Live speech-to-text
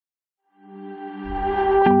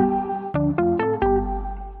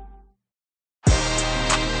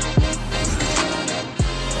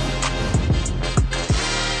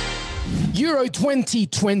Euro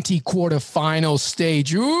 2020 quarterfinal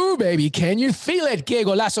stage. Ooh, baby, can you feel it? Que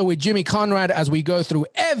Golazo with Jimmy Conrad as we go through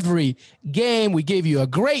every game. We gave you a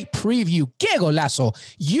great preview. Que Golazo,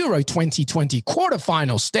 Euro 2020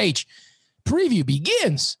 quarterfinal stage. Preview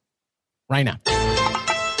begins right now.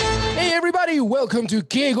 Hey, everybody, welcome to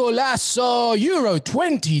Que Golazo Euro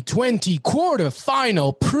 2020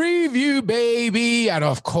 quarterfinal preview, baby. And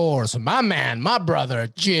of course, my man, my brother,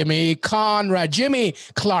 Jimmy Conrad, Jimmy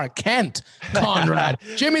Clark Kent Conrad.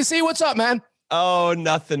 Jimmy C, what's up, man? Oh,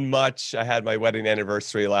 nothing much. I had my wedding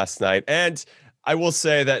anniversary last night. And I will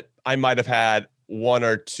say that I might have had one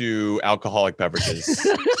or two alcoholic beverages,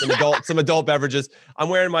 some adult beverages. I'm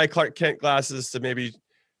wearing my Clark Kent glasses to maybe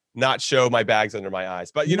not show my bags under my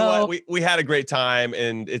eyes. But you know what? We had a great time,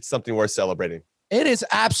 and it's something worth celebrating. It is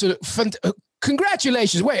absolute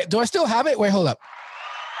congratulations. Wait, do I still have it? Wait, hold up.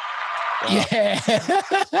 Wow.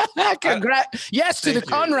 Yeah. Congrats. Yes, to the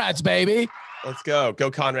Conrads, baby. Let's go.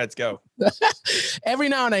 Go Conrads, go. Every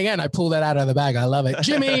now and again, I pull that out of the bag. I love it.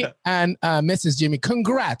 Jimmy and Mrs. Jimmy,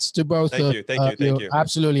 congrats to both of you. Thank you.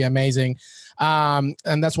 Absolutely amazing. And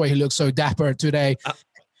that's why he looks so dapper today.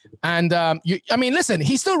 And listen,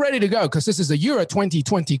 he's still ready to go because this is the Euro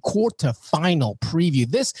 2020 quarterfinal preview.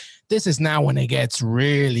 This is now when it gets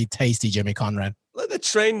really tasty, Jimmy Conrad. The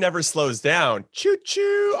train never slows down. Choo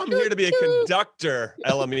choo. I'm here to be a conductor,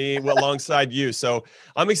 LME, alongside you. So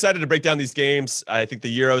I'm excited to break down these games. I think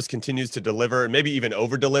the Euros continues to deliver and maybe even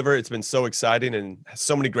over deliver. It's been so exciting and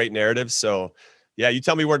so many great narratives. So yeah, you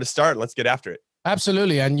tell me where to start and let's get after it.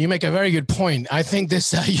 Absolutely. And you make a very good point. I think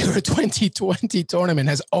this Euro 2020 tournament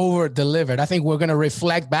has over-delivered. I think we're going to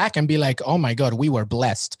reflect back and be like, oh my God, we were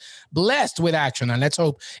blessed with action. And let's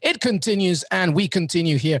hope it continues and we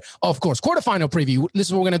continue here. Of course, quarterfinal preview. This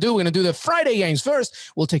is what we're going to do. We're going to do the Friday games first.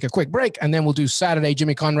 We'll take a quick break and then we'll do Saturday,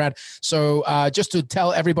 Jimmy Conrad. So just to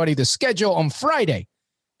tell everybody the schedule on Friday,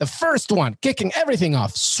 the first one, kicking everything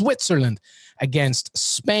off, Switzerland against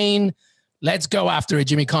Spain. Let's go after it,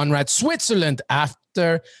 Jimmy Conrad. Switzerland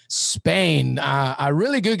after Spain. A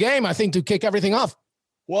really good game, I think, to kick everything off.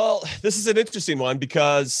 Well, this is an interesting one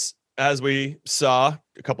because, as we saw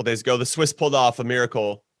a couple days ago, the Swiss pulled off a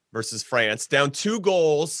miracle versus France, down 2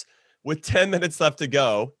 goals with 10 minutes left to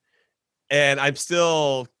go. And I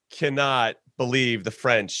still cannot believe the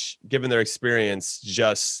French, given their experience,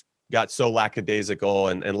 just got so lackadaisical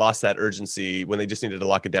and lost that urgency when they just needed to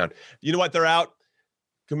lock it down. You know what? They're out.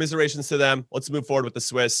 Commiserations to them. Let's move forward with the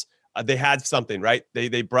Swiss. They had something, right?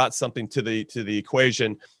 They brought something to the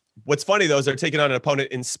equation. What's funny, though, is they're taking on an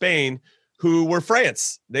opponent in Spain who were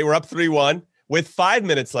France. They were up 3-1 with 5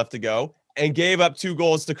 minutes left to go and gave up 2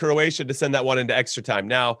 goals to Croatia to send that one into extra time.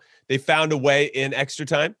 Now, they found a way in extra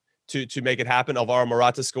time to make it happen. Alvaro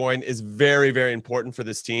Morata scoring is very, very important for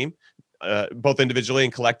this team, both individually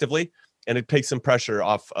and collectively, and it takes some pressure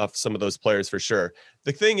off some of those players for sure.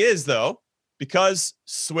 The thing is, though, because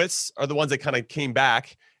Swiss are the ones that kind of came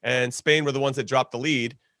back and Spain were the ones that dropped the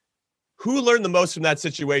lead, who learned the most from that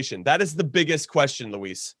situation? That is the biggest question,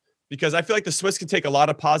 Luis, because I feel like the Swiss can take a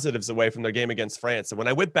lot of positives away from their game against France. And when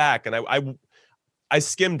I went back and I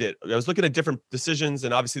skimmed it, I was looking at different decisions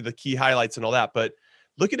and obviously the key highlights and all that, but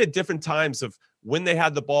looking at different times of when they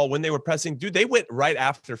had the ball, when they were pressing, dude, they went right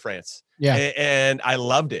after France. Yeah. And I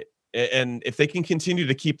loved it. And if they can continue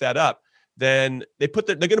to keep that up, then they're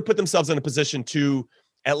going to put themselves in a position to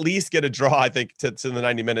at least get a draw, I think, to the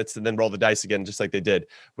 90 minutes and then roll the dice again, just like they did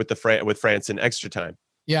with France in extra time.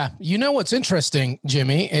 Yeah. You know, what's interesting,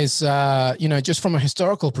 Jimmy, is, just from a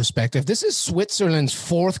historical perspective, this is Switzerland's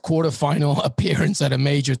 4th quarterfinal appearance at a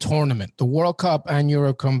major tournament, the World Cup and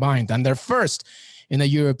Euro combined, and they're first in the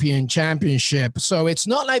European Championship. So it's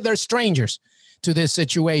not like they're strangers to this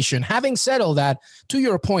situation. Having said all that, to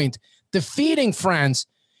your point, defeating France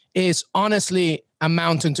is honestly a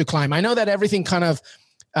mountain to climb. I know that everything kind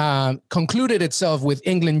of concluded itself with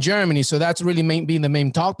England, Germany. So that's really being the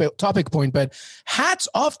main topic point, but hats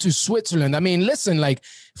off to Switzerland. I mean, listen, like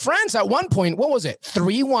France at one point, what was it?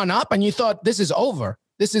 3-1 up. And you thought this is over.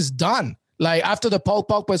 This is done. Like after the Paul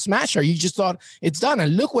Pogba smasher, you just thought it's done.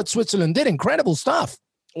 And look what Switzerland did. Incredible stuff.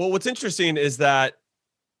 Well, what's interesting is that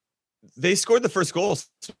they scored the first goal.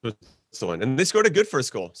 And they scored a good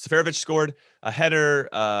first goal. Seferovic scored a header,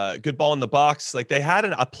 good ball in the box. Like they had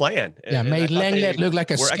a plan. Yeah, made Lenglet look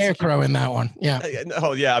like a scarecrow in that one. Yeah.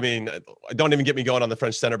 Oh yeah. I mean, don't even get me going on the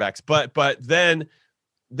French center backs. But then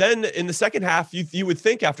in the second half, you would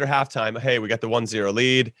think after halftime, hey, we got the 1-0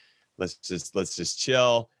 lead. Let's just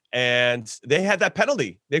chill. And they had that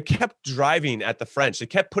penalty. They kept driving at the French. They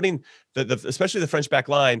kept putting especially the French back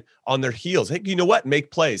line on their heels. Hey, you know what?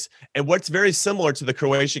 Make plays. And what's very similar to the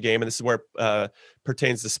Croatia game, and this is where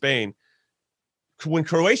pertains to Spain, when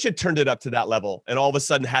Croatia turned it up to that level and all of a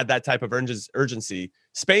sudden had that type of urgency,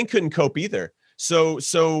 Spain couldn't cope either.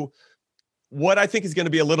 So what I think is going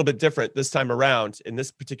to be a little bit different this time around in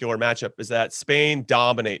this particular matchup is that Spain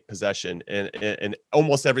dominate possession in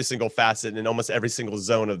almost every single facet and in almost every single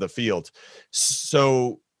zone of the field.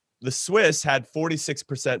 So the Swiss had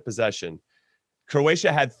 46% possession.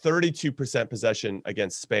 Croatia had 32% possession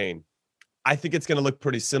against Spain. I think it's going to look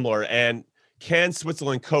pretty similar. And can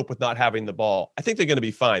Switzerland cope with not having the ball? I think they're going to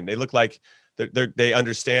be fine. They look like they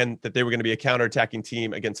understand that they were going to be a counterattacking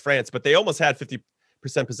team against France, but they almost had 50%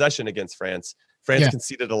 possession against France. France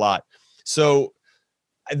conceded a lot. So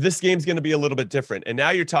this game's going to be a little bit different. And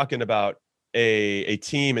now you're talking about a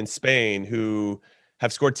team in Spain who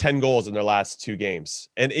have scored 10 goals in their last 2 games.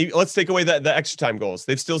 And let's take away the extra time goals.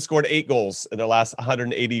 They've still scored 8 goals in their last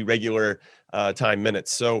 180 regular time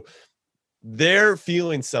minutes. So they're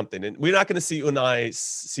feeling something. And we're not going to see Unai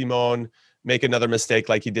Simon make another mistake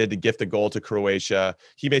like he did to gift a goal to Croatia.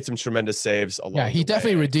 He made some tremendous saves along the way. He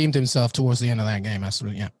definitely redeemed himself towards the end of that game.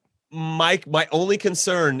 Absolutely, yeah. My only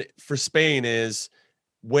concern for Spain is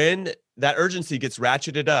when that urgency gets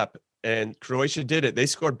ratcheted up, and Croatia did it, they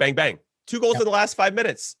scored bang, bang. 2 goals in the last 5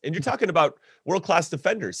 minutes. And you're talking about world-class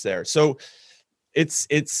defenders there. So it's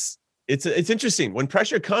interesting when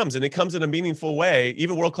pressure comes and it comes in a meaningful way.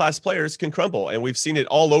 Even world-class players can crumble, and we've seen it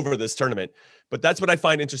all over this tournament. But that's what I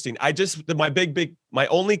find interesting. My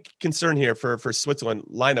only concern here for Switzerland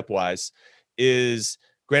lineup-wise is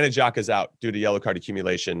Granit Xhaka's out due to yellow card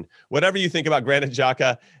accumulation. Whatever you think about Granit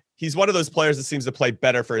Xhaka, he's one of those players that seems to play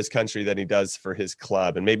better for his country than he does for his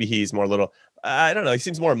club. And maybe he's more I don't know. He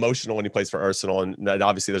seems more emotional when he plays for Arsenal. And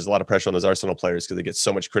obviously there's a lot of pressure on those Arsenal players because they get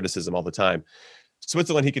so much criticism all the time.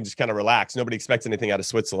 Switzerland, he can just kind of relax. Nobody expects anything out of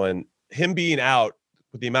Switzerland. Him being out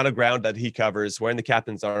with the amount of ground that he covers, wearing the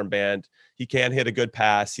captain's armband, he can hit a good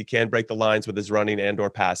pass. He can break the lines with his running and or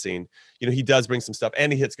passing. He does bring some stuff,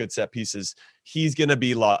 and he hits good set pieces. He's going to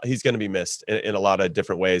be missed in a lot of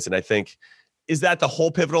different ways. And I think, is that the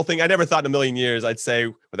whole pivotal thing? I never thought in a million years I'd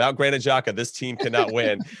say without Granit Xhaka, this team cannot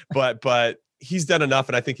win. But he's done enough,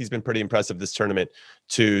 and I think he's been pretty impressive this tournament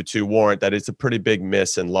to warrant that it's a pretty big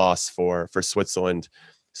miss and loss for Switzerland.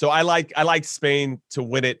 So I like Spain to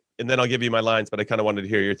win it, and then I'll give you my lines, but I kind of wanted to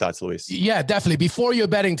hear your thoughts, Luis. Yeah, definitely. Before your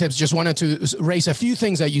betting tips, just wanted to raise a few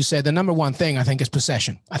things that you said. The number one thing I think is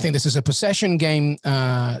possession. I think this is a possession game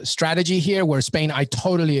strategy here where Spain, I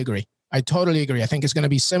totally agree. I think it's going to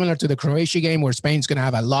be similar to the Croatia game where Spain's going to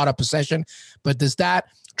have a lot of possession, but does that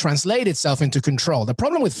translate itself into control? The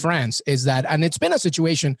problem with France is that, and it's been a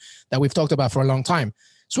situation that we've talked about for a long time,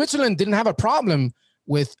 Switzerland didn't have a problem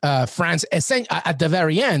with France at the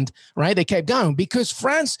very end, right? They kept going because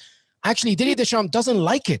France, actually, Didier Deschamps doesn't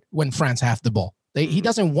like it when France have the ball. He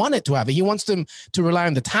doesn't want it to have it. He wants them to rely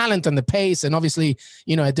on the talent and the pace, and obviously,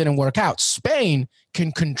 it didn't work out. Spain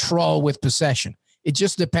can control with possession. It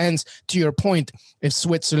just depends, to your point, if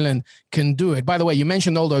Switzerland can do it. By the way, you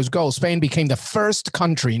mentioned all those goals. Spain became the first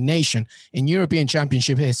nation in European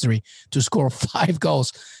Championship history to score 5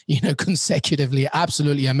 goals, consecutively.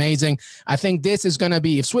 Absolutely amazing. I think this is going to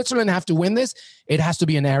be, if Switzerland have to win this, it has to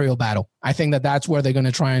be an aerial battle. I think that's where they're going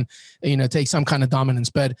to try and, take some kind of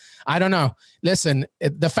dominance. But I don't know. Listen,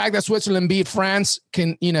 the fact that Switzerland beat France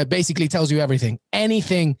can, basically tells you everything.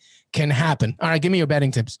 Anything can happen. All right, give me your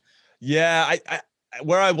betting tips. Yeah,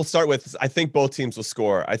 where I will start with, I think both teams will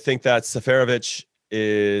score. I think that Seferovic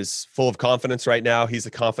is full of confidence right now. He's a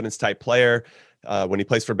confidence type player. When he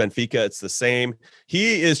plays for Benfica, it's the same.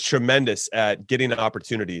 He is tremendous at getting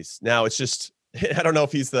opportunities. Now, it's just, I don't know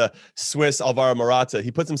if he's the Swiss Alvaro Morata. He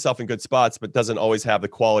puts himself in good spots, but doesn't always have the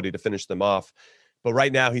quality to finish them off. But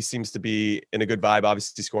right now, he seems to be in a good vibe,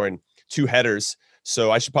 obviously scoring 2 headers.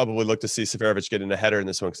 So I should probably look to see Seferovic get in a header in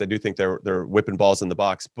this one because I do think they're whipping balls in the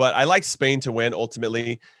box. But I like Spain to win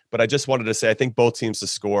ultimately. But I just wanted to say I think both teams to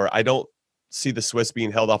score. I don't see the Swiss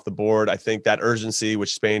being held off the board. I think that urgency,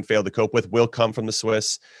 which Spain failed to cope with, will come from the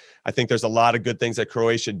Swiss. I think there's a lot of good things that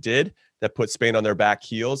Croatia did that put Spain on their back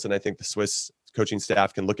heels. And I think the Swiss coaching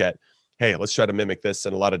staff can look at, hey, let's try to mimic this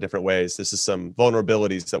in a lot of different ways. This is some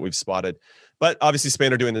vulnerabilities that we've spotted. But obviously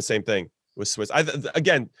Spain are doing the same thing with Swiss.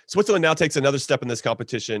 Again, Switzerland now takes another step in this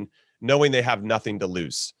competition, knowing they have nothing to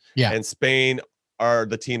lose. Yeah. And Spain are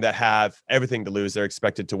the team that have everything to lose. They're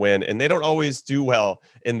expected to win, and they don't always do well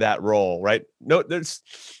in that role, right? No,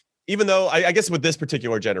 even though I guess with this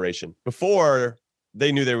particular generation, before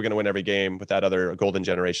they knew they were going to win every game with that other golden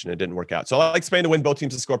generation, it didn't work out. So I like Spain to win, both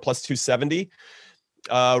teams to score plus 270.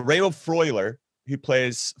 Remo Freuler, who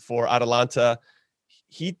plays for Atalanta,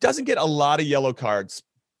 he doesn't get a lot of yellow cards.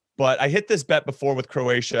 But I hit this bet before with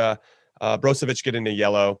Croatia, Brozovic getting a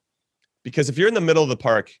yellow. because if you're in the middle of the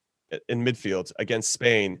park in midfield against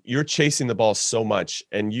Spain, you're chasing the ball so much,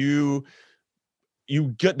 and they're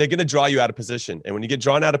going to draw you out of position. And when you get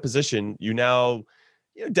drawn out of position, you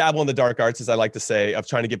dabble in the dark arts, as I like to say, of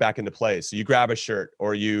trying to get back into play. So you grab a shirt,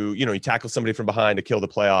 or you tackle somebody from behind to kill the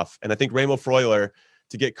playoff. And I think Remo Freuler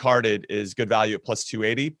to get carded is good value at plus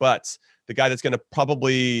 280. But the guy that's going to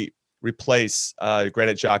probably replace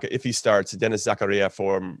Granit Xhaka if he starts, Dennis Zakaria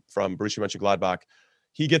from Borussia Mönchengladbach,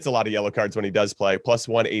 he gets a lot of yellow cards when he does play, plus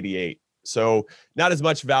 188. So not as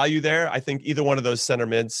much value there. I think either one of those center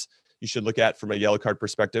mids you should look at from a yellow card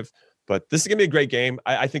perspective. But this is going to be a great game.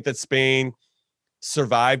 I think that Spain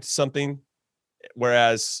survived something,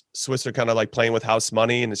 whereas Swiss are kind of like playing with house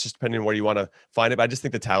money, and it's just depending on where you want to find it. But I just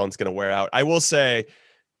think the talent's going to wear out. I will say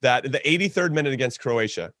that in the 83rd minute against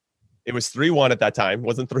Croatia, it was 3-1 at that time. It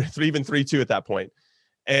wasn't even 3-2 at that point.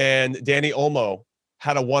 And Dani Olmo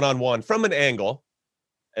had a one-on-one from an angle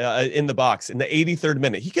in the box in the 83rd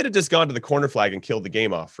minute. He could have just gone to the corner flag and killed the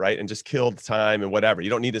game off, right? And just killed time and whatever. You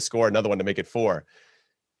don't need to score another one to make it 4.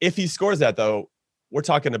 If he scores that, though, we're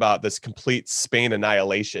talking about this complete Spain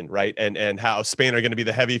annihilation, right? And how Spain are going to be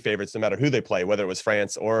the heavy favorites no matter who they play, whether it was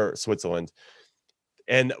France or Switzerland.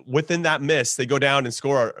 And within that miss, they go down and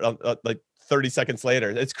score like 30 seconds later.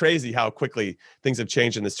 It's crazy how quickly things have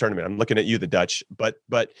changed in this tournament. I'm looking at you, the Dutch, but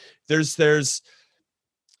there's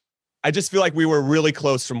I just feel like we were really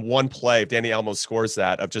close from one play. If Dani Olmo scores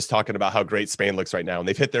that, of just talking about how great Spain looks right now, and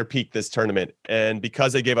they've hit their peak this tournament. And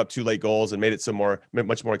because they gave up 2 late goals and made it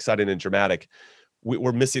much more exciting and dramatic,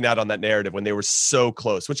 we're missing out on that narrative when they were so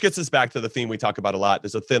close, which gets us back to the theme we talk about a lot.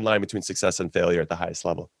 There's a thin line between success and failure at the highest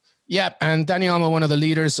level. Yeah, and Dani Olmo, one of the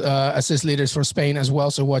leaders, assist leaders for Spain as well,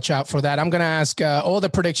 so watch out for that. I'm going to ask all the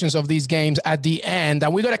predictions of these games at the end,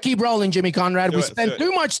 and we're going to keep rolling, Jimmy Conrad. We spent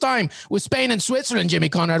too much time with Spain and Switzerland, Jimmy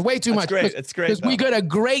Conrad, way too much. It's great. Because we got a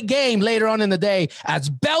great game later on in the day as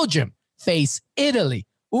Belgium face Italy.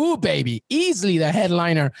 Ooh, baby, easily the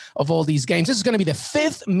headliner of all these games. This is going to be the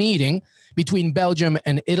 5th meeting between Belgium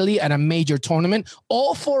and Italy at a major tournament.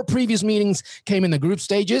 All 4 previous meetings came in the group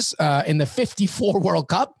stages in the 54 World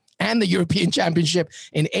Cup and the European Championship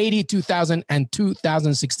in 80, 2000, and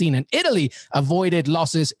 2016. And Italy avoided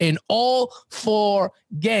losses in all 4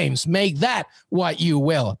 games. Make that what you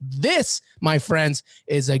will. This, my friends,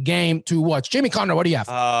 is a game to watch. Jimmy Conrad, what do you have?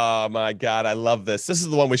 Oh, my God. I love this. This is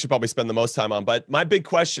the one we should probably spend the most time on. But my big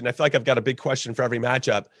question, I feel like I've got a big question for every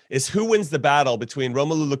matchup, is who wins the battle between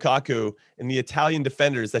Romelu Lukaku and the Italian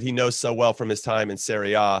defenders that he knows so well from his time in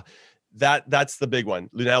Serie A? That's the big one.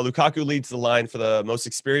 Now, Lukaku leads the line for the most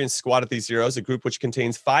experienced squad at these Euros, a group which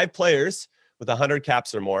contains 5 players with 100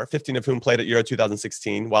 caps or more, 15 of whom played at Euro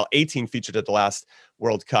 2016, while 18 featured at the last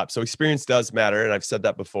World Cup. So experience does matter, and I've said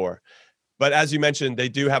that before. But as you mentioned, they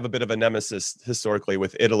do have a bit of a nemesis historically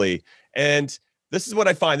with Italy. And this is what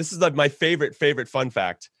I find. This is my favorite fun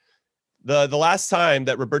fact. The last time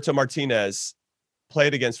that Roberto Martinez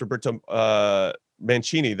played against Roberto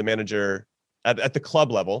Mancini, the manager at the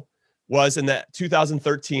club level, was in the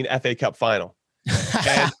 2013 FA Cup final.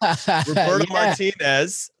 And Roberto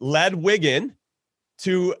Martinez led Wigan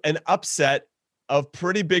to an upset of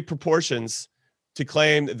pretty big proportions to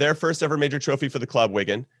claim their first ever major trophy for the club,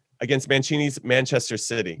 Wigan, against Mancini's Manchester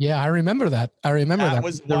City. Yeah, I remember that. That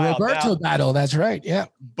was the wild. Roberto battle. That's right. Yeah.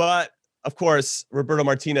 But of course, Roberto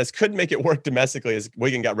Martinez couldn't make it work domestically as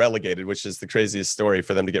Wigan got relegated, which is the craziest story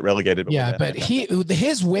for them to get relegated. But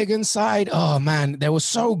his Wigan side, oh man, that was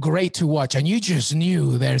so great to watch. And you just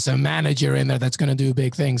knew there's a manager in there that's going to do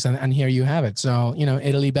big things. And here you have it. So,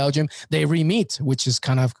 Italy, Belgium, they re-meet, which is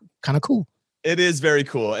kind of cool. It is very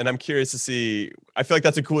cool. And I'm curious to see, I feel like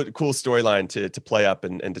that's a cool storyline to play up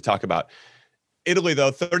and to talk about. Italy,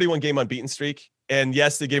 though, 31 game unbeaten streak. And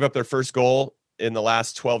yes, they gave up their first goal in the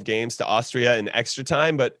last 12 games to Austria in extra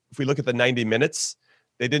time. But if we look at the 90 minutes,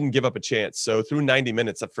 they didn't give up a chance. So through 90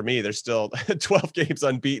 minutes, for me, they're still 12 games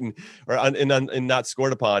unbeaten or and not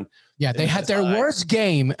scored upon. Yeah, they had their worst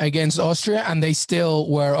game against Austria and they still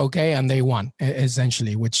were okay and they won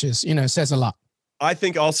essentially, which is, says a lot. I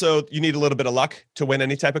think also you need a little bit of luck to win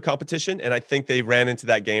any type of competition. And I think they ran into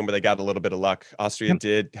that game where they got a little bit of luck. Austria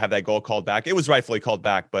did have that goal called back. It was rightfully called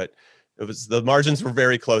back, but the margins were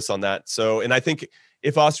very close on that. So, and I think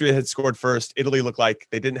if Austria had scored first, Italy looked like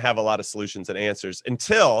they didn't have a lot of solutions and answers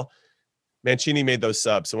until Mancini made those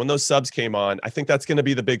subs. So when those subs came on, I think that's going to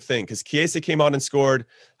be the big thing because Chiesa came on and scored.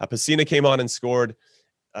 Pessina came on and scored.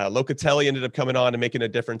 Locatelli ended up coming on and making a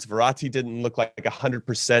difference. Verratti didn't look like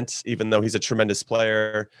 100%, even though he's a tremendous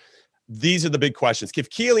player. These are the big questions.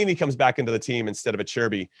 If Chiellini comes back into the team instead of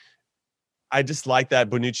Acerbi, I just like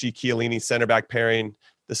that Bonucci-Chiellini center back pairing.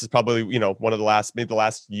 This is probably, one of maybe the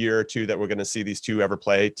last year or two that we're going to see these two ever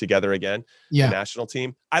play together again. Yeah. The national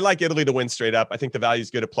team. I like Italy to win straight up. I think the value is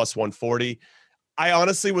good at plus 140. I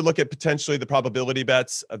honestly would look at potentially the probability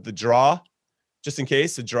bets of the draw, just in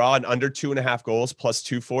case, the draw and under 2.5 goals plus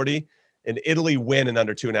 240, and Italy win and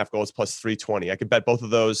under 2.5 goals plus 320. I could bet both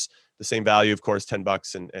of those the same value, of course,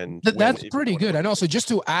 $10 and that's pretty good. And also, just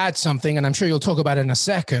to add something, and I'm sure you'll talk about it in a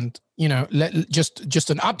second, just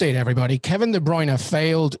an update, everybody. Kevin De Bruyne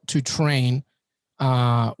failed to train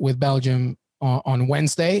with Belgium on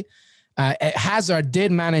Wednesday. Hazard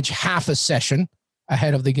did manage half a session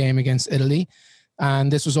ahead of the game against Italy.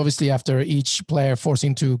 And this was obviously after each player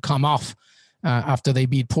forcing to come off after they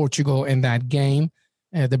beat Portugal in that game.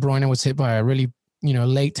 De Bruyne was hit by a really,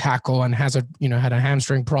 late tackle, and Hazard, had a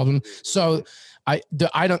hamstring problem. So I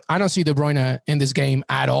don't see De Bruyne in this game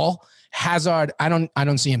at all. Hazard, I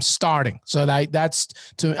don't see him starting. So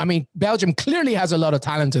Belgium clearly has a lot of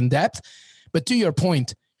talent and depth, but to your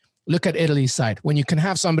point, look at Italy's side. When you can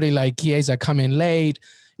have somebody like Chiesa come in late,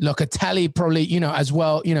 Locatelli probably, as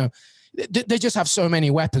well, they just have so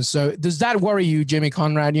many weapons. So does that worry you, Jimmy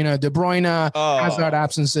Conrad? De Bruyne, Hazard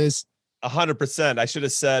absences? 100%. I should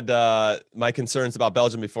have said my concerns about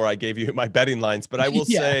Belgium before I gave you my betting lines, but I will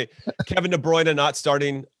say Kevin De Bruyne not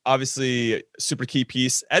starting, obviously super key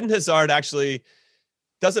piece. Eden Hazard actually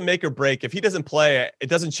doesn't make or break. If he doesn't play,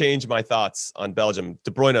 it doesn't change my thoughts on Belgium.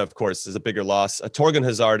 De Bruyne, of course, is a bigger loss. Torgan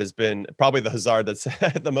Hazard has been probably the Hazard that's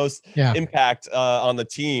had the most impact on the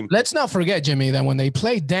team. Let's not forget, Jimmy, that when they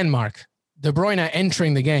played Denmark, De Bruyne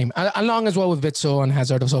entering the game, along as well with Witsel and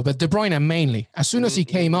Hazard also, but De Bruyne mainly. As soon as he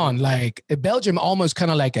came on, Belgium almost kind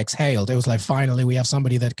of exhaled. It was like, finally, we have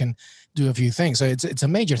somebody that can do a few things. So it's a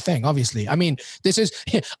major thing, obviously. I mean, this is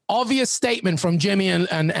obvious statement from Jimmy and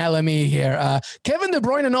LME here. Kevin De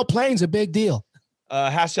Bruyne not playing is a big deal.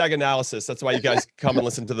 Hashtag analysis. That's why you guys come and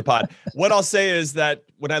listen to the pod. What I'll say is that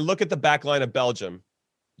when I look at the back line of Belgium,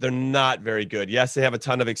 they're not very good. Yes, they have a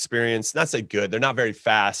ton of experience. Not say good. They're not very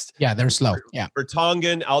fast. Yeah, they're slow. Yeah.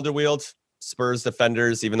 Vertonghen, Alderweireld, Spurs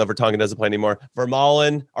defenders, even though Vertonghen doesn't play anymore.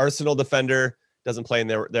 Vermaelen, Arsenal defender, doesn't play in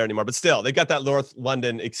there anymore. But still, they got that North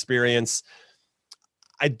London experience.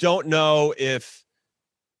 I don't know if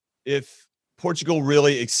Portugal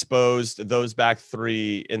really exposed those back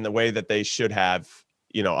three in the way that they should have.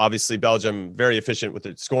 Obviously Belgium very efficient with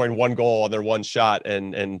it, scoring one goal on their one shot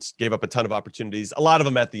and gave up a ton of opportunities. A lot of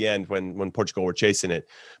them at the end when Portugal were chasing it.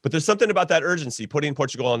 But there's something about that urgency, putting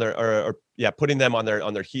Portugal on putting them on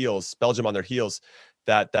their heels, Belgium on their heels,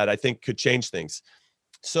 that I think could change things.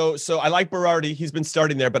 So I like Berardi. He's been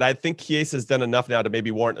starting there, but I think Chiesa has done enough now to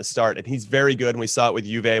maybe warrant a start. And he's very good. And we saw it with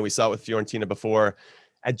Juve, and we saw it with Fiorentina before,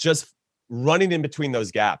 at just running in between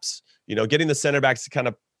those gaps. Getting the center backs to kind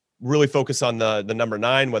of really focus on the number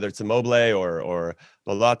 9, whether it's Immobile or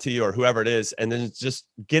Bellotti or whoever it is, and then just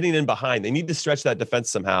getting in behind. They need to stretch that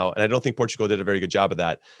defense somehow, and I don't think Portugal did a very good job of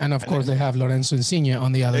that. And of course, they have Lorenzo Insigne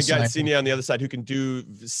on the other side. They got Insigne on the other side who can do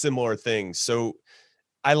similar things. So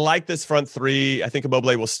I like this front three. I think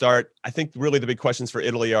Immobile will start. I think really the big questions for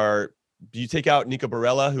Italy are, do you take out Nico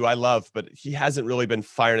Barella, who I love, but he hasn't really been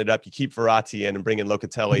firing it up. You keep Verratti in and bring in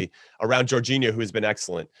Locatelli around Jorginho, who has been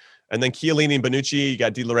excellent. And then Chiellini and Bonucci, you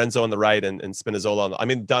got Di Lorenzo on the right and Spinazzola on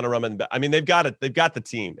Donnarumma. They've got it. They've got the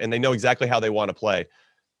team, and they know exactly how they want to play.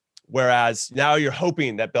 Whereas now you're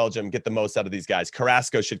hoping that Belgium get the most out of these guys.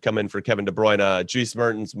 Carrasco should come in for Kevin De Bruyne. Dries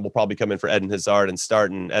Mertens will probably come in for Eden Hazard and start,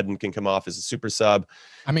 and Eden can come off as a super sub.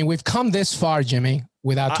 We've come this far, Jimmy,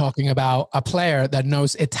 without talking about a player that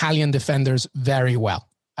knows Italian defenders very well.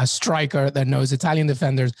 A striker that knows Italian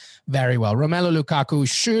defenders very well. Romelu Lukaku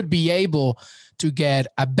should be able to get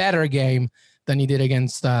a better game than he did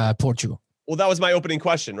against Portugal. Well, that was my opening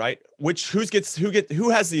question, right? Who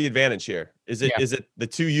has the advantage here? Is it the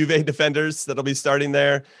two Juve defenders that'll be starting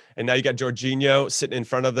there? And now you got Jorginho sitting in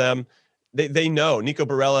front of them. They know Nico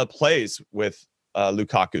Barella plays with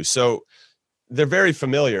Lukaku. So they're very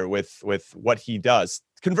familiar with what he does.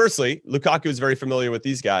 Conversely, Lukaku is very familiar with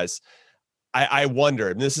these guys. I wonder,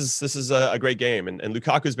 and this is a great game, and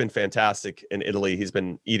Lukaku's been fantastic in Italy. He's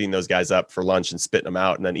been eating those guys up for lunch and spitting them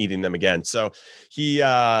out and then eating them again. So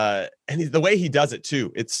the way he does it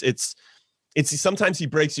too, it's sometimes he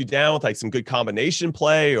breaks you down with some good combination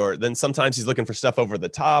play, or then sometimes he's looking for stuff over the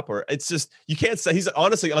top, or it's just, you can't say, he's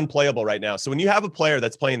honestly unplayable right now. So when you have a player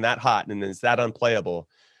that's playing that hot and is that unplayable,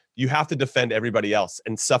 you have to defend everybody else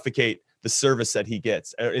and suffocate the service that he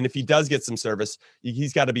gets. And if he does get some service,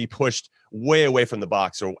 he's got to be pushed way away from the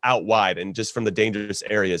box or out wide and just from the dangerous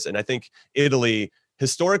areas. And I think Italy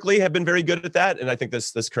historically have been very good at that. And I think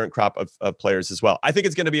this current crop of players as well. I think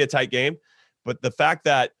it's going to be a tight game, but the fact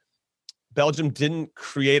that Belgium didn't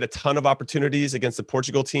create a ton of opportunities against the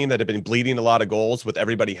Portugal team that had been bleeding a lot of goals with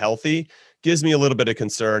everybody healthy gives me a little bit of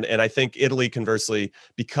concern. And I think Italy, conversely,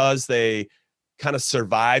 because they kind of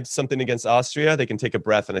survived something against Austria, they can take a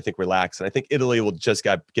breath and I think relax. And I think Italy will just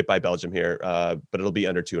get by Belgium here, but it'll be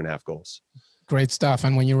under 2.5 goals. Great stuff.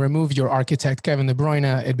 And when you remove your architect, Kevin De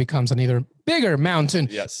Bruyne, it becomes an even bigger mountain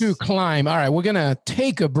to climb. All right, we're going to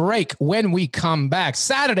take a break. When we come back,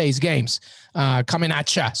 Saturday's games coming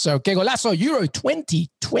at you. So, Que Golazo Euro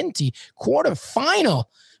 2020 quarterfinal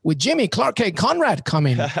with Jimmy Clark K. Conrad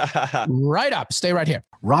coming right up. Stay right here.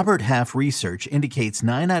 Robert Half research indicates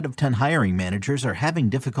 9 out of 10 hiring managers are having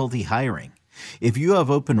difficulty hiring. If you have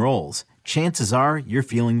open roles, chances are you're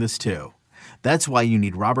feeling this too. That's why you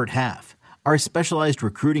need Robert Half. Our specialized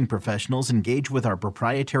recruiting professionals engage with our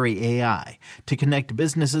proprietary AI to connect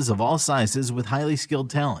businesses of all sizes with highly skilled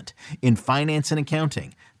talent in finance and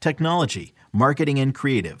accounting, technology, marketing and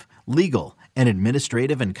creative, legal, and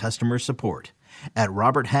administrative and customer support. At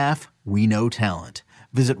Robert Half, we know talent.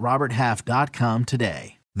 Visit roberthalf.com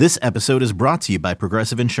today. This episode is brought to you by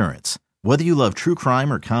Progressive Insurance. Whether you love true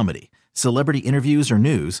crime or comedy, celebrity interviews or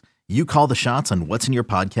news, you call the shots on what's in your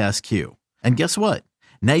podcast queue. And guess what?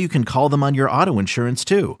 Now you can call them on your auto insurance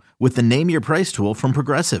too with the Name Your Price tool from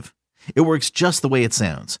Progressive. It works just the way it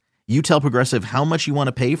sounds. You tell Progressive how much you want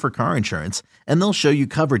to pay for car insurance, and they'll show you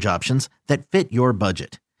coverage options that fit your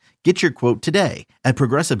budget. Get your quote today at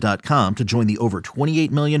Progressive.com to join the over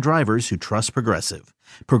 28 million drivers who trust Progressive.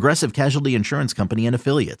 Progressive Casualty Insurance Company and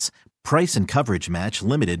Affiliates. Price and coverage match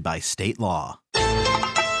limited by state law.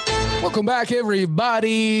 Welcome back,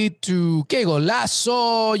 everybody, to Que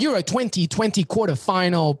Golazo Euro 2020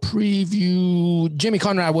 quarterfinal preview. Jimmy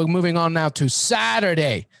Conrad, we're moving on now to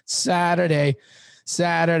Saturday. Czech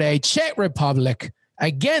Republic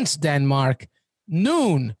against Denmark,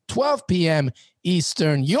 noon, 12 p.m.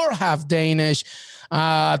 Eastern. You're half Danish.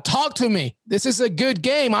 Talk to me. This is a good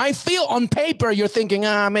game. I feel on paper you're thinking,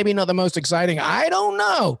 maybe not the most exciting. I don't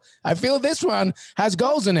know. I feel this one has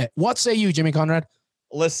goals in it. What say you, Jimmy Conrad?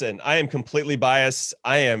 Listen, I am completely biased.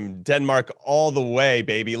 I am Denmark all the way,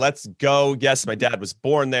 baby. Let's go. Yes, my dad was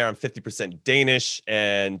born there. I'm 50% Danish,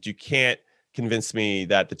 and you can't convince me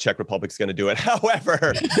that the Czech Republic's going to do it.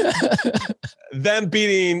 However, them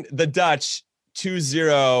beating the Dutch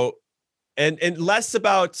 2-0 and less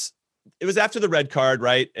about, it was after the red card,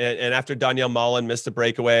 right? And after Daniel Malin missed a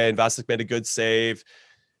breakaway and Vasek made a good save.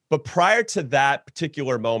 But prior to that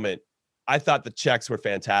particular moment, I thought the Czechs were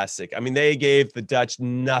fantastic. I mean, they gave the Dutch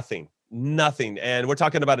nothing. And we're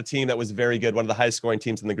talking about a team that was very good, one of the highest scoring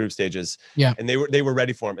teams in the group stages. Yeah. And they were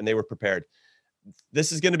ready for them and they were prepared.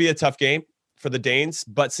 This is going to be a tough game for the Danes,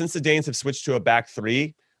 but since the Danes have switched to a back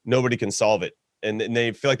three, nobody can solve it. And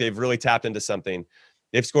they feel like they've really tapped into something.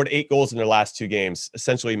 They've scored 8 goals in their last 2 games,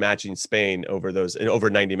 essentially matching Spain over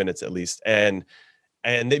 90 minutes at least. And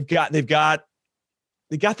they've got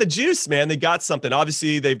the juice, man. They got something.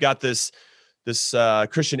 Obviously, they've got this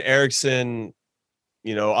Christian Eriksen,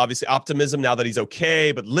 obviously optimism now that he's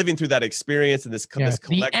okay, but living through that experience and this collective.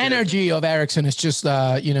 The energy of Eriksen is just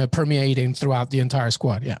permeating throughout the entire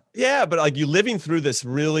squad. Yeah, but like you living through this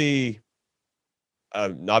really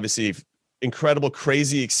obviously incredible,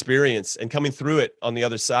 crazy experience and coming through it on the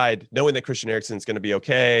other side, knowing that Christian Eriksen is going to be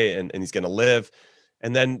okay and he's going to live.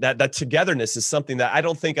 And then that togetherness is something that I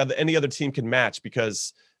don't think any other team can match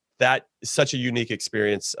because that is such a unique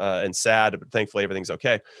experience and sad, but thankfully everything's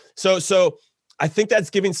okay. So I think that's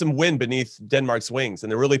giving some wind beneath Denmark's wings.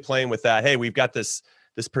 And they're really playing with that. Hey, we've got this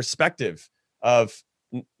perspective of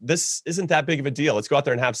this isn't that big of a deal. Let's go out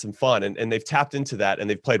there and have some fun. And they've tapped into that and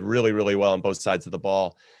they've played really, really well on both sides of the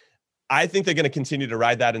ball. I think they're going to continue to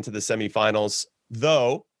ride that into the semifinals,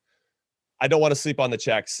 though I don't want to sleep on the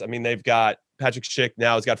Czechs. I mean, they've got Patrick Schick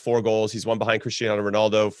now has got 4 goals. He's one behind Cristiano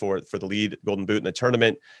Ronaldo for the lead Golden Boot in the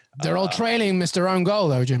tournament. They're all trailing Mr. Own Goal,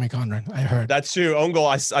 though, Jimmy Conrad. I heard. That's true. Own Goal.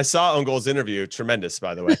 I saw Own Goal's interview. Tremendous,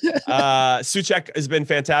 by the way. Souček has been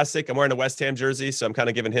fantastic. I'm wearing a West Ham jersey, so I'm kind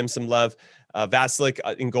of giving him some love. Vasek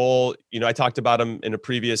in goal. I talked about him in a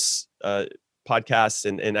previous podcast,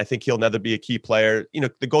 and I think he'll never be a key player.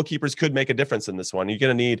 The goalkeepers could make a difference in this one. You're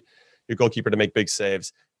going to need your goalkeeper to make big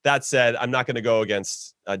saves. That said, I'm not going to go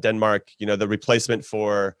against Denmark. The replacement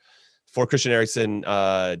for Christian Eriksen,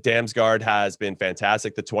 Damsgaard has been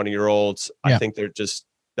fantastic. The 20-year-olds, yeah. I think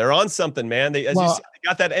they're on something, man. They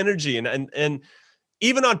got that energy, and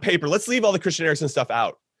even on paper, let's leave all the Christian Eriksen stuff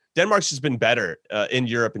out. Denmark's just been better in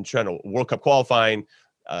Europe in general, World Cup qualifying,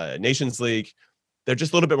 Nations League. they're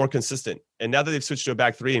just a little bit more consistent. And now that they've switched to a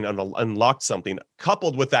back three and unlocked something,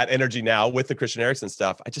 coupled with that energy now with the Christian Eriksen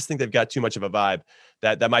stuff, I just think they've got too much of a vibe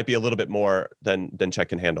that might be a little bit more than Czech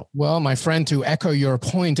can handle. Well, my friend, to echo your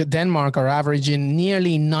point, Denmark are averaging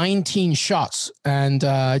nearly 19 shots and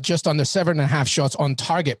just under 7.5 shots on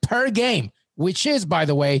target per game, which is, by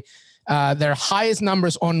the way, their highest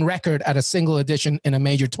numbers on record at a single edition in a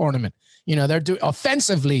major tournament. They're doing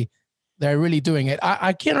offensively. They're really doing it.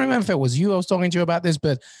 I can't remember if it was you I was talking to you about this,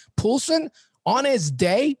 but Poulsen on his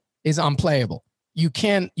day is unplayable. You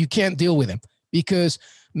can't deal with him because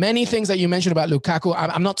many things that you mentioned about Lukaku,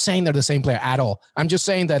 I'm not saying they're the same player at all. I'm just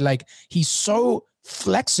saying that like he's so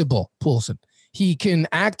flexible, Poulsen. He can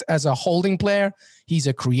act as a holding player. He's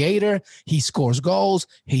a creator. He scores goals.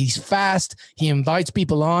 He's fast. He invites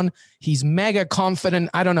people on. He's mega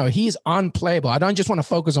confident. I don't know. He's unplayable. I don't just want to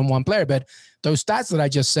focus on one player, but those stats that I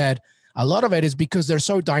just said, a lot of it is because they're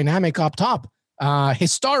so dynamic up top.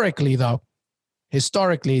 Historically,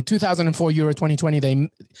 2004 Euro 2020,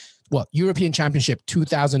 European Championship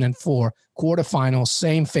 2004 quarterfinal,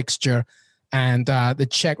 same fixture, and the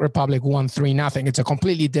Czech Republic won 3-0. It's a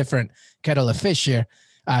completely different kettle of fish here.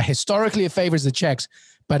 Historically, it favors the Czechs,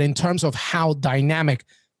 but in terms of how dynamic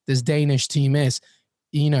this Danish team is,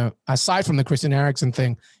 aside from the Christian Eriksen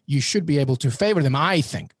thing, you should be able to favor them, I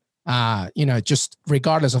think. Just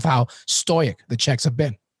regardless of how stoic the Czechs have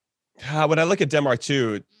been. When I look at Denmark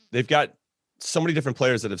too, they've got so many different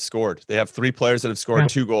players that have scored. They have 3 players that have scored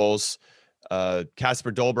 2 goals.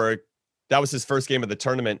 Kasper Dolberg, that was his first game of the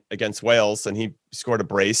tournament against Wales, and he scored a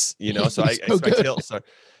brace. So I expect he'll. So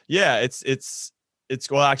yeah, it's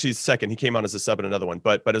well, actually, second. He came on as a sub in another one,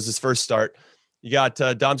 but it was his first start. You got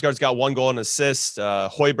Damsgaard's got 1 goal and assist.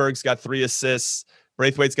 Højbjerg's got 3 assists.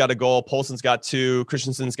 Braithwaite's got a goal. Poulsen's got 2.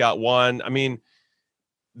 Christensen's got 1. I mean,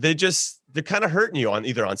 they're kind of hurting you on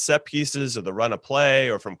either on set pieces or the run of play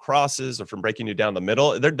or from crosses or from breaking you down the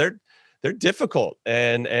middle. They're difficult,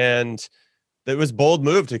 and it was bold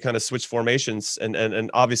move to kind of switch formations and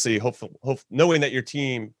obviously knowing that your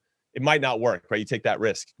team, it might not work, right? You take that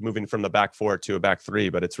risk moving from the back 4 to a back 3,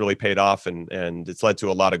 but it's really paid off and it's led to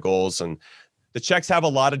a lot of goals. And the Czechs have a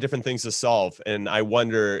lot of different things to solve, and I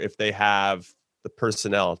wonder if they have the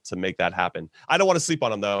personnel to make that happen. I don't want to sleep on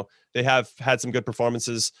them though. They have had some good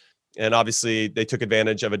performances, and obviously they took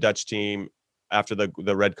advantage of a Dutch team after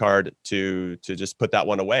the red card to just put that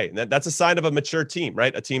one away. And that's a sign of a mature team,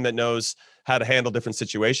 right? A team that knows how to handle different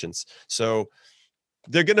situations. So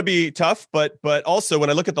they're going to be tough, but also when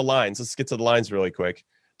I look at the lines, let's get to the lines really quick.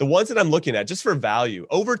 The ones that I'm looking at just for value,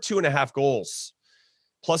 over 2.5 goals,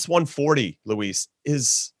 plus 140, Luis,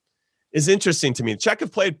 is interesting to me. Czech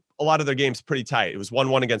have played a lot of their games pretty tight. It was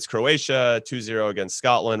 1-1 against Croatia, 2-0 against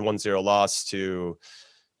Scotland, 1-0 loss to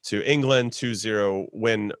England, 2-0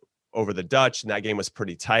 win over the Dutch, and that game was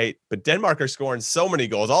pretty tight. But Denmark are scoring so many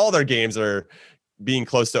goals. All their games are being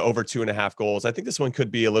close to over 2.5 goals. I think this one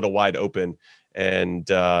could be a little wide open, and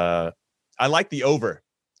I like the over.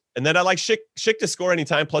 And then I like Schick to score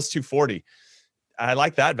anytime, plus 240. I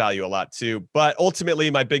like that value a lot too. But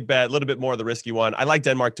ultimately, my big bet, a little bit more of the risky one. I like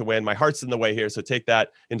Denmark to win. My heart's in the way here, so take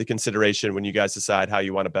that into consideration when you guys decide how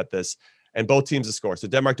you want to bet this. And both teams to score. So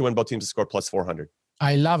Denmark to win, both teams to score, plus 400.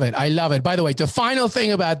 I love it. I love it. By the way, the final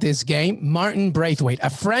thing about this game, Martin Braithwaite, a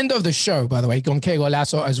friend of the show, by the way, con Que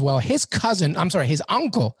Golazo as well. His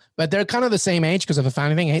uncle, but they're kind of the same age because of a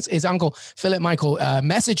family thing. His uncle, Philip Michael,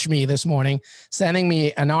 messaged me this morning, sending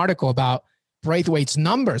me an article about Braithwaite's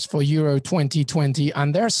numbers for Euro 2020,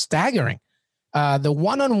 and they're staggering. The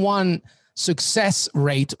one-on-one success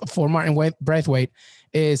rate for Martin Braithwaite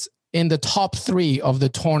is in the top 3 of the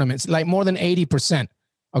tournaments, like more than 80%.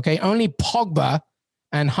 Okay, only Pogba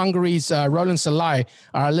and Hungary's Roland Salai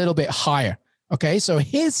are a little bit higher. Okay, so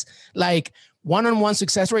his like one-on-one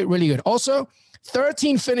success rate really good. Also,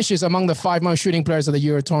 13 finishes among the 5 most shooting players of the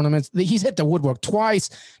Euro tournaments. He's hit the woodwork twice.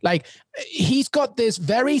 Like, he's got this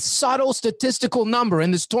very subtle statistical number in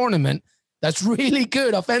this tournament that's really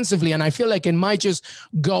good offensively, and I feel like it might just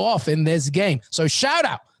go off in this game. So shout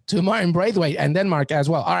out to Martin Braithwaite and Denmark as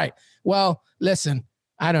well. All right, well, listen,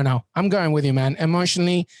 I don't know. I'm going with you, man.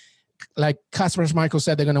 Emotionally, like Kasper Michael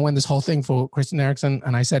said, they're going to win this whole thing for Christian Eriksen.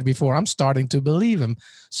 And I said before, I'm starting to believe him.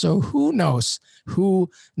 So who knows? Who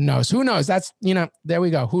knows? Who knows? That's, there we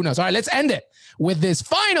go. Who knows? All right, let's end it with this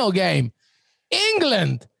final game.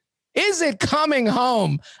 England, is it coming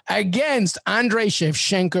home against Andrei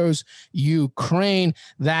Shevchenko's Ukraine?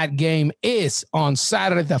 That game is on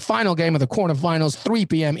Saturday, the final game of the quarterfinals, 3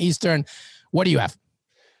 p.m. Eastern. What do you have?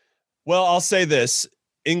 Well, I'll say this.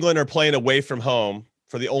 England are playing away from home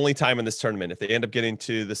for the only time in this tournament. If they end up getting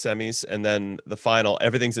to the semis and then the final,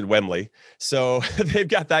 everything's in Wembley. So they've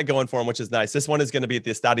got that going for them, which is nice. This one is going to be at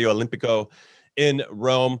the Estadio Olimpico in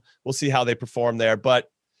Rome. We'll see how they perform there.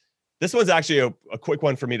 But this one's actually a quick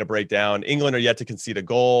one for me to break down. England are yet to concede a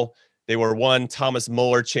goal. They were one Thomas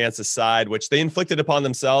Muller chance aside, which they inflicted upon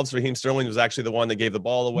themselves. Raheem Sterling was actually the one that gave the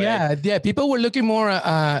ball away. Yeah. People were looking more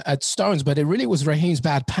at Stones, but it really was Raheem's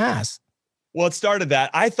bad pass. Well, it started that.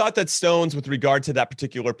 I thought that Stones, with regard to that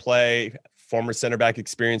particular play, former center back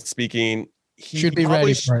experience speaking, he should be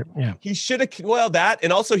ready for it. Yeah. He should have, that.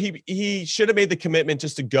 And also he should have made the commitment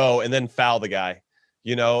just to go and then foul the guy,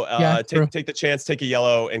 take the chance, take a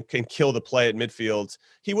yellow and can kill the play at midfield.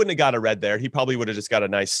 He wouldn't have got a red there. He probably would have just got a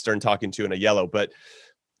nice stern talking to and a yellow, but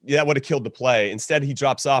that would have killed the play. Instead, he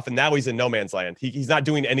drops off and now he's in no man's land. He's not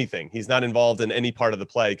doing anything. He's not involved in any part of the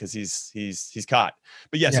play because he's caught.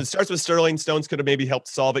 But yes, It starts with Sterling. Stones could have maybe helped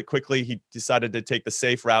solve it quickly. He decided to take the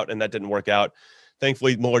safe route and that didn't work out.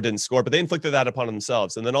 Thankfully, Muller didn't score, but they inflicted that upon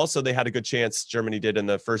themselves. And then also they had a good chance, Germany did in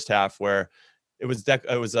the first half, where it was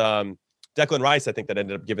Declan Rice, I think, that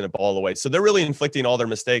ended up giving the ball away. So they're really inflicting all their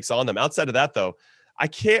mistakes on them. Outside of that, though, I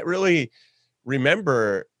can't really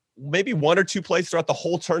remember maybe one or two plays throughout the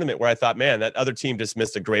whole tournament where I thought, man, that other team just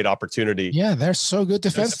missed a great opportunity. Yeah, they're so good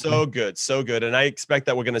defensively. So good. And I expect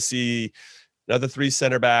that we're going to see another three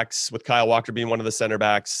center backs, with Kyle Walker being one of the center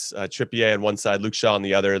backs, Trippier on one side, Luke Shaw on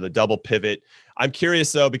the other, the double pivot. I'm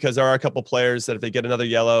curious, though, because there are a couple players that if they get another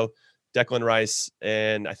yellow, Declan Rice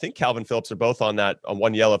and I think Calvin Phillips are both on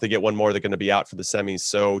one yellow. If they get one more, they're going to be out for the semis.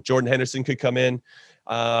 So Jordan Henderson could come in.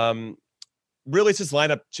 Really, it's just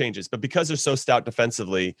lineup changes. But because they're so stout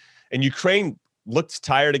defensively, and Ukraine looked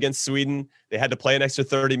tired against Sweden, they had to play an extra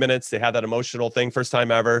 30 minutes. They had that emotional thing, first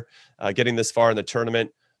time ever, getting this far in the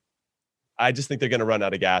tournament. I just think they're going to run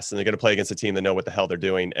out of gas and they're going to play against a team that know what the hell they're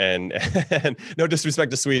doing. And no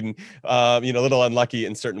disrespect to Sweden, a little unlucky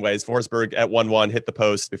in certain ways. Forsberg at 1-1 hit the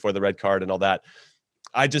post before the red card and all that.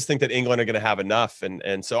 I just think that England are going to have enough.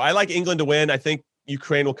 And so I like England to win. I think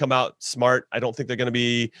Ukraine will come out smart. I don't think they're going to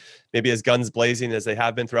be maybe as guns blazing as they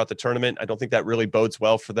have been throughout the tournament. I don't think that really bodes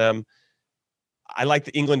well for them. I like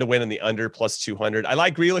the England to win in the under plus 200. I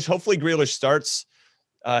like Grealish. Hopefully Grealish starts.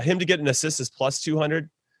 Him to get an assist is plus 200.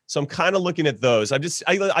 So I'm kind of looking at those. I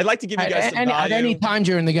like to give you guys some value. At any time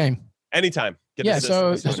during the game. Anytime.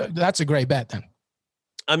 So that's a great bet then.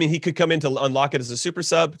 I mean, he could come in to unlock it as a super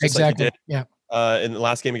sub. Exactly. Like he did, in the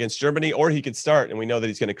last game against Germany, or he could start, and we know that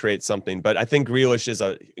he's going to create something. But I think Grealish is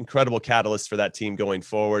an incredible catalyst for that team going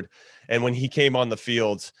forward. And when he came on the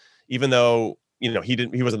field, even though he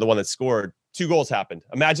wasn't the one that scored, 2 goals happened.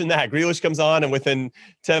 Imagine that. Grealish comes on and within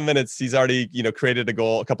 10 minutes, he's already, created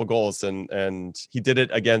a couple goals. And he did it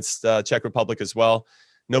against Czech Republic as well.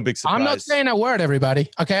 No big surprise. I'm not saying a word, everybody.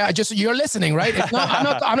 Okay. You're listening, right?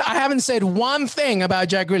 I haven't said one thing about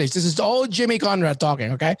Jack Grealish. This is all Jimmy Conrad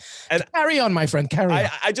talking. Okay. And carry on, my friend. Carry on.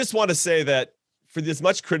 I just want to say that for as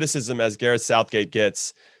much criticism as Gareth Southgate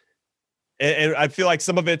gets, and I feel like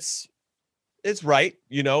some of it's right,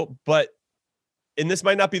 but and this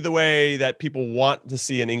might not be the way that people want to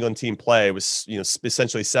see an England team play. It was,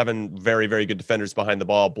 essentially 7 very, very good defenders behind the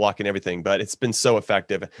ball, blocking everything, but it's been so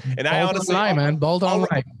effective. And I honestly, bold on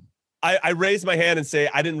line. I raised my hand and say,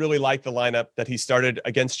 I didn't really like the lineup that he started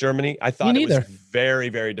against Germany. I thought it was very,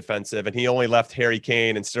 very defensive, and he only left Harry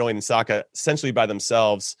Kane and Sterling and Saka essentially by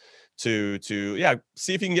themselves to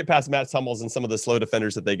see if he can get past Matt Hummels and some of the slow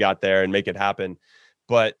defenders that they got there and make it happen.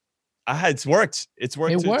 But it's worked. It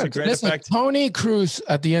worked. To great effect. Tony Cruz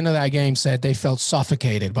at the end of that game said they felt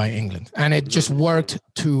suffocated by England, and it just worked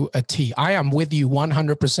to a T. I am with you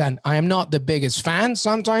 100%. I am not the biggest fan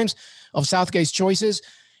sometimes of Southgate's choices.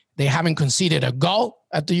 They haven't conceded a goal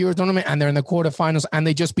at the Euro tournament, and they're in the quarterfinals, and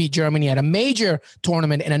they just beat Germany at a major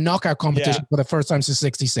tournament in a knockout competition for the first time since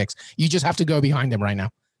 '66. You just have to go behind them right now,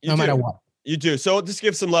 no matter what. You do. So just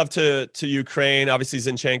give some love to Ukraine. Obviously,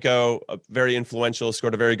 Zinchenko, very influential,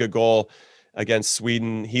 scored a very good goal against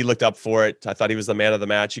Sweden. He looked up for it. I thought he was the man of the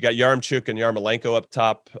match. You got Yaremchuk and Yarmolenko up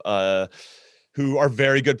top, who are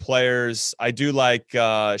very good players. I do like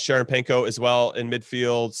Sharanpenko as well in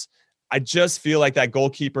midfields. I just feel like that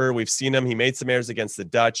goalkeeper, we've seen him. He made some errors against the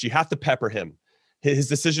Dutch. You have to pepper him. His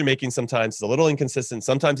decision-making sometimes is a little inconsistent.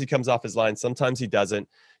 Sometimes he comes off his line. Sometimes he doesn't.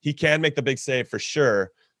 He can make the big save for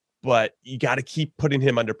sure, but you got to keep putting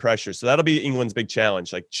him under pressure. So that'll be England's big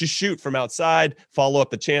challenge. Like, just shoot from outside, follow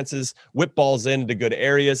up the chances, whip balls into good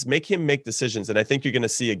areas, make him make decisions. And I think you're going to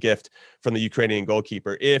see a gift from the Ukrainian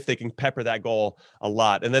goalkeeper if they can pepper that goal a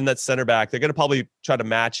lot. And then that center back, they're going to probably try to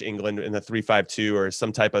match England in the 3-5-2 or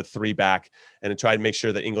some type of 3-back and try to make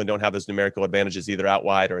sure that England don't have those numerical advantages either out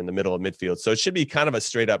wide or in the middle of midfield. So it should be kind of a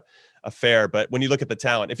straight up affair. But when you look at the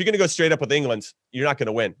talent, if you're going to go straight up with England, you're not going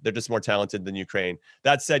to win. They're just more talented than Ukraine.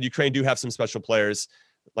 That said, Ukraine do have some special players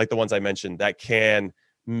like the ones I mentioned that can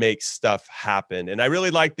make stuff happen. And I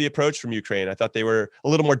really liked the approach from Ukraine. I thought they were a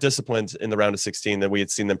little more disciplined in the round of 16 than we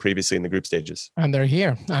had seen them previously in the group stages. And they're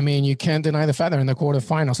here. I mean, you can't deny the feather in the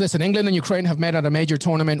quarterfinals. Listen, England and Ukraine have met at a major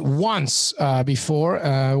tournament once before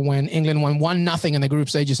when England won 1-0 in the group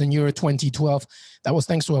stages in Euro 2012. That was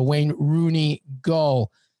thanks to a Wayne Rooney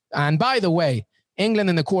goal. And by the way,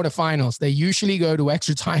 England in the quarterfinals, they usually go to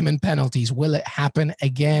extra time and penalties. Will it happen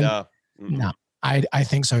again? No. No. I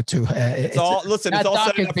think so too. It's all set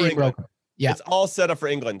up for England. Yeah. It's all set up for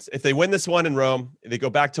England. If they win this one in Rome, they go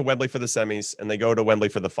back to Wembley for the semis and they go to Wembley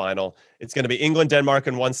for the final. It's going to be England, Denmark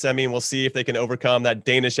in one semi, and we'll see if they can overcome that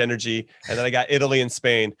Danish energy. And then I got Italy and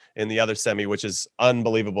Spain in the other semi, which is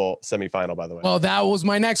unbelievable semifinal, by the way. Well, that was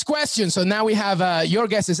my next question. So now we have your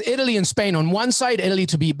guess is Italy and Spain on one side, Italy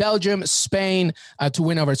to beat Belgium, Spain to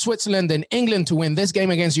win over Switzerland, then England to win this game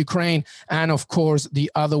against Ukraine. And of course, the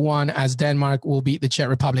other one as Denmark will beat the Czech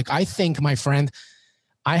Republic. I think, my friend,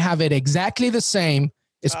 I have it exactly the same,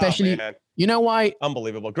 especially, you know why?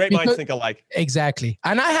 Unbelievable. Great minds think alike. Exactly.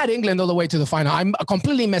 And I had England all the way to the final. I'm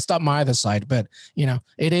completely messed up my other side, but, you know,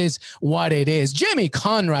 it is what it is. Jimmy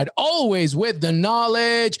Conrad, always with the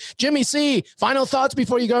knowledge. Jimmy C, final thoughts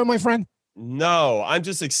before you go, my friend? No, I'm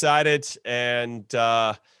just excited, and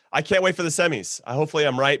I can't wait for the semis. Hopefully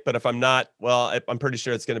I'm right, but if I'm not, well, I'm pretty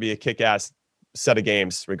sure it's going to be a kick-ass set of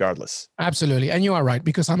games regardless. Absolutely. And you are right,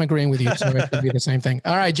 because I'm agreeing with you. So it could be the same thing.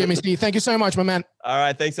 All right, Jimmy C, thank you so much, my man. All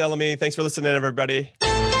right. Thanks, LME. Thanks for listening, everybody.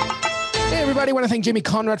 Hey, everybody. I want to thank Jimmy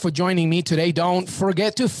Conrad for joining me today. Don't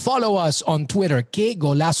forget to follow us on Twitter, Que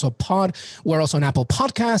Golazo Pod. We're also on Apple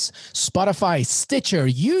Podcasts, Spotify, Stitcher,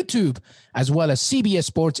 YouTube, as well as CBS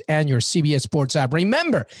Sports and your CBS Sports app.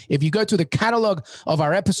 Remember, if you go to the catalog of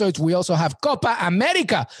our episodes, we also have Copa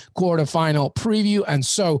America quarterfinal preview and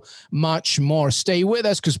so much more. Stay with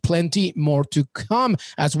us because plenty more to come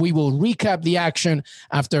as we will recap the action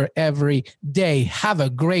after every day. Have a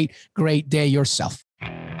great, great day yourself.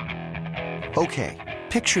 Okay,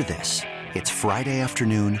 picture this. It's Friday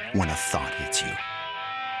afternoon when a thought hits you.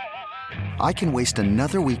 I can waste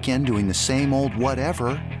another weekend doing the same old whatever,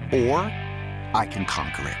 or I can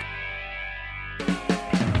conquer it.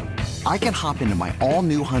 I can hop into my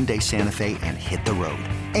all-new Hyundai Santa Fe and hit the road.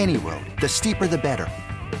 Any road. The steeper, the better.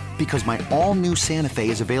 Because my all-new Santa Fe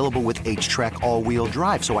is available with H-Track all-wheel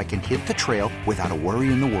drive, so I can hit the trail without a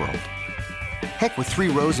worry in the world. Heck, with 3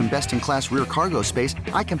 rows and best-in-class rear cargo space,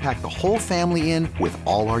 I can pack the whole family in with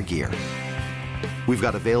all our gear. We've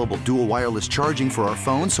got available dual wireless charging for our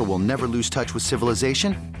phones, so we'll never lose touch with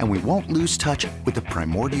civilization, and we won't lose touch with the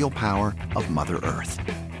primordial power of Mother Earth.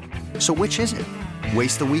 So which is it?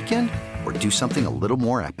 Waste the weekend or do something a little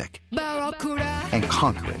more epic? And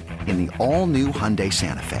conquer it in the all-new Hyundai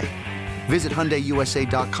Santa Fe. Visit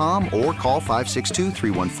HyundaiUSA.com or call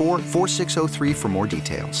 562-314-4603 for more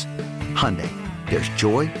details. Hyundai, there's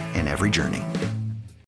joy in every journey.